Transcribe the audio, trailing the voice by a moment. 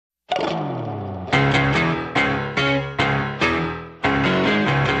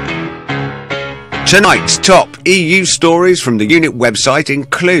Tonight's top EU stories from the unit website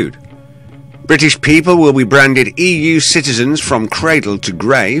include: British people will be branded EU citizens from cradle to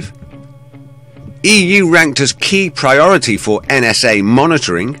grave, EU ranked as key priority for NSA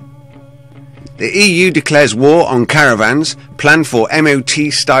monitoring, the EU declares war on caravans, plan for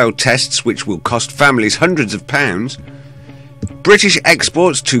MoT-style tests which will cost families hundreds of pounds, British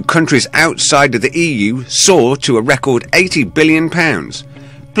exports to countries outside of the EU soar to a record £80 billion,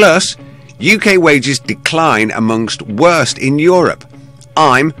 plus UK wages decline amongst worst in Europe.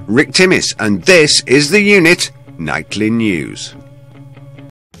 I'm Rick Timmis, and this is the Unit Nightly News.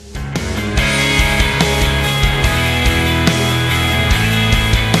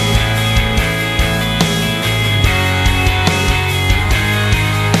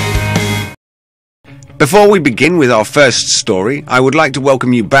 Before we begin with our first story, I would like to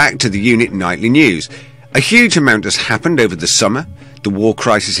welcome you back to the Unit Nightly News. A huge amount has happened over the summer: the war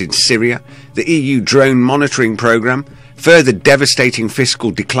crisis in Syria, the EU drone monitoring programme, further devastating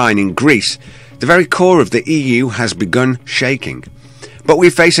fiscal decline in Greece. The very core of the EU has begun shaking. But we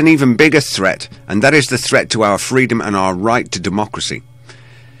face an even bigger threat, and that is the threat to our freedom and our right to democracy.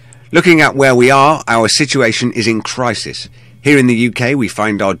 Looking at where we are, our situation is in crisis. Here in the UK, we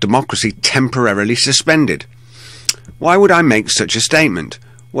find our democracy temporarily suspended. Why would I make such a statement?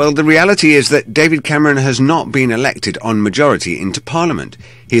 Well, the reality is that David Cameron has not been elected on majority into Parliament.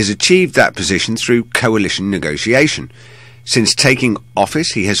 He has achieved that position through coalition negotiation. Since taking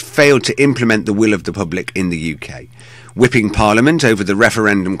office, he has failed to implement the will of the public in the UK, whipping Parliament over the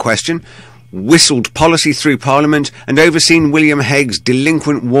referendum question, whistled policy through Parliament, and overseen William Hague's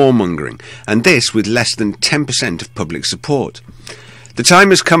delinquent warmongering, and this with less than 10% of public support. The time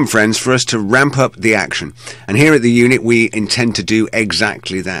has come, friends, for us to ramp up the action, and here at the unit we intend to do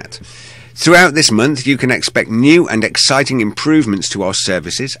exactly that. Throughout this month you can expect new and exciting improvements to our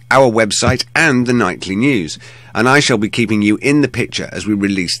services, our website and the nightly news, and I shall be keeping you in the picture as we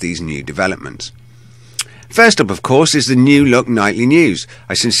release these new developments. First up, of course, is the new look nightly news.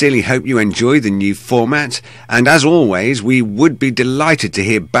 I sincerely hope you enjoy the new format, and as always, we would be delighted to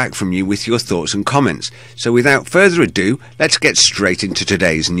hear back from you with your thoughts and comments. So without further ado, let's get straight into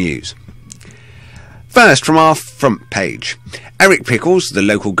today's news. First, from our front page, Eric Pickles, the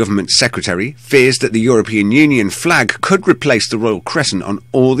local government secretary, fears that the European Union flag could replace the Royal Crescent on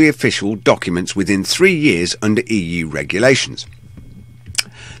all the official documents within 3 years under EU regulations.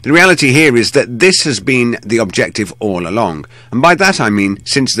 The reality here is that this has been the objective all along, and by that I mean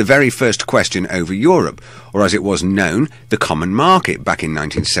since the very first question over Europe, or as it was known, the Common Market back in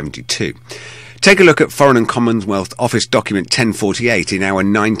 1972. Take a look at Foreign and Commonwealth Office document 1048 in our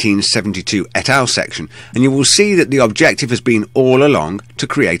 1972 et al. Section, and you will see that the objective has been all along to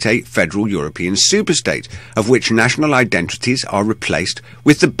create a federal European superstate, of which national identities are replaced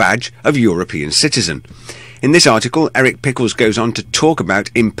with the badge of European citizen. In this article, Eric Pickles goes on to talk about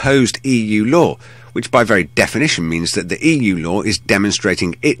imposed EU law, which by very definition means that the EU law is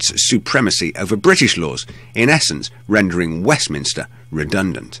demonstrating its supremacy over British laws, in essence rendering Westminster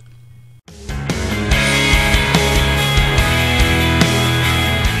redundant.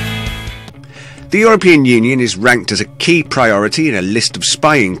 The European Union is ranked as a key priority in a list of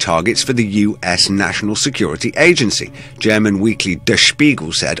spying targets for the US National Security Agency, German weekly Der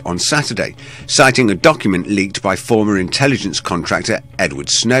Spiegel said on Saturday, citing a document leaked by former intelligence contractor Edward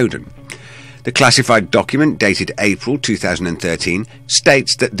Snowden. The classified document, dated April 2013,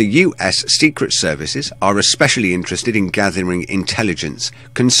 states that the US Secret Services are especially interested in gathering intelligence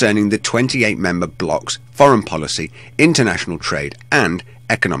concerning the 28-member bloc's foreign policy, international trade and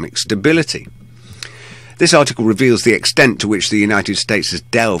economic stability. This article reveals the extent to which the United States has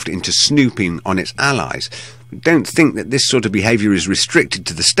delved into snooping on its allies. Don't think that this sort of behaviour is restricted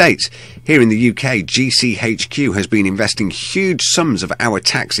to the States. Here in the UK, GCHQ has been investing huge sums of our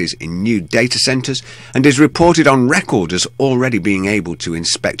taxes in new data centres and is reported on record as already being able to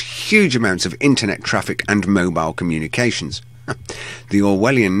inspect huge amounts of internet traffic and mobile communications. The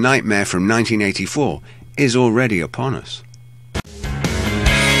Orwellian nightmare from 1984 is already upon us.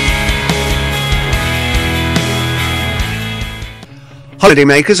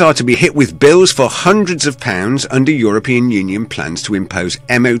 Holidaymakers are to be hit with bills for hundreds of pounds under European Union plans to impose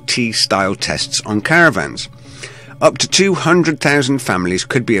MoT-style tests on caravans. Up to 200,000 families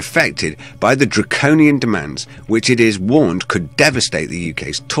could be affected by the draconian demands, which it is warned could devastate the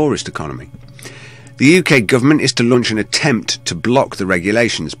UK's tourist economy. The UK government is to launch an attempt to block the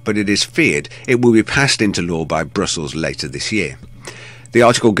regulations, but it is feared it will be passed into law by Brussels later this year. The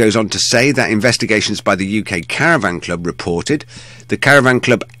article goes on to say that investigations by the UK Caravan Club reported the Caravan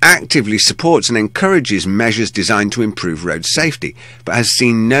Club actively supports and encourages measures designed to improve road safety, but has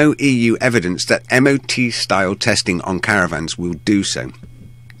seen no EU evidence that MoT-style testing on caravans will do so.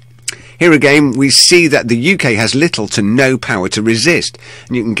 Here again, we see that the UK has little to no power to resist,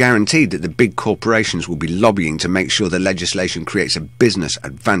 and you can guarantee that the big corporations will be lobbying to make sure the legislation creates a business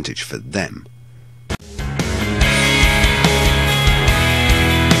advantage for them.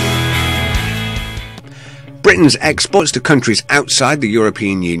 Britain's exports to countries outside the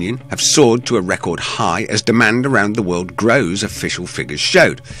European Union have soared to a record high as demand around the world grows, official figures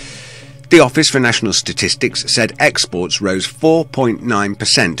showed. The Office for National Statistics said exports rose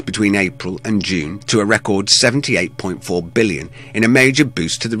 4.9% between April and June to a record £78.4 billion in a major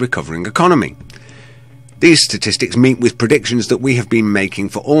boost to the recovering economy. These statistics meet with predictions that we have been making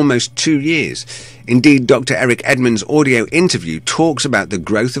for almost 2 years. Indeed, Dr. Eric Edmonds' audio interview talks about the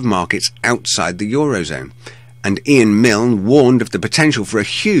growth of markets outside the Eurozone, and Ian Milne warned of the potential for a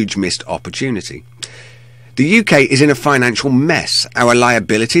huge missed opportunity. The UK is in a financial mess. Our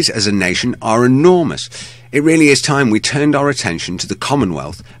liabilities as a nation are enormous. It really is time we turned our attention to the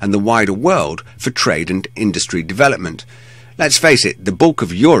Commonwealth and the wider world for trade and industry development. Let's face it, the bulk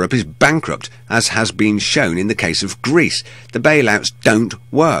of Europe is bankrupt, as has been shown in the case of Greece. The bailouts don't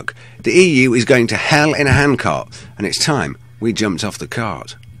work. The EU is going to hell in a handcart, and it's time we jumped off the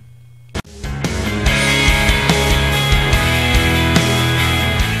cart.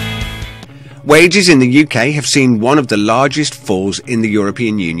 Wages in the UK have seen one of the largest falls in the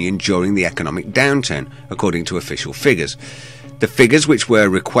European Union during the economic downturn, according to official figures. The figures, which were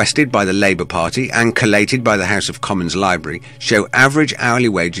requested by the Labour Party and collated by the House of Commons Library, show average hourly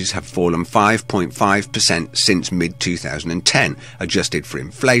wages have fallen 5.5% since mid-2010, adjusted for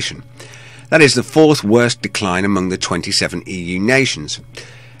inflation. That is the fourth worst decline among the 27 EU nations.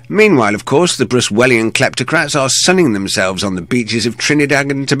 Meanwhile, of course, the Bruswellian kleptocrats are sunning themselves on the beaches of Trinidad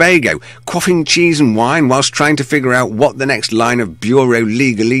and Tobago, quaffing cheese and wine whilst trying to figure out what the next line of bureau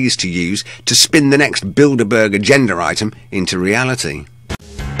legalese to use to spin the next Bilderberg agenda item into reality.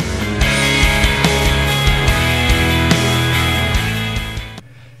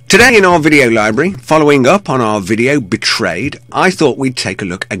 Today in our video library, following up on our video Betrayed, I thought we'd take a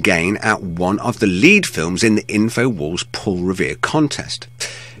look again at one of the lead films in the InfoWars Paul Revere contest.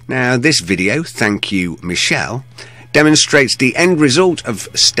 Now, this video, thank you Michelle, demonstrates the end result of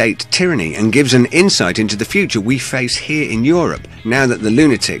state tyranny and gives an insight into the future we face here in Europe now that the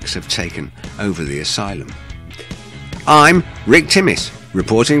lunatics have taken over the asylum. I'm Rick Timmis,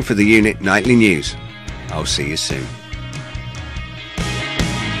 reporting for the Unit Nightly News. I'll see you soon.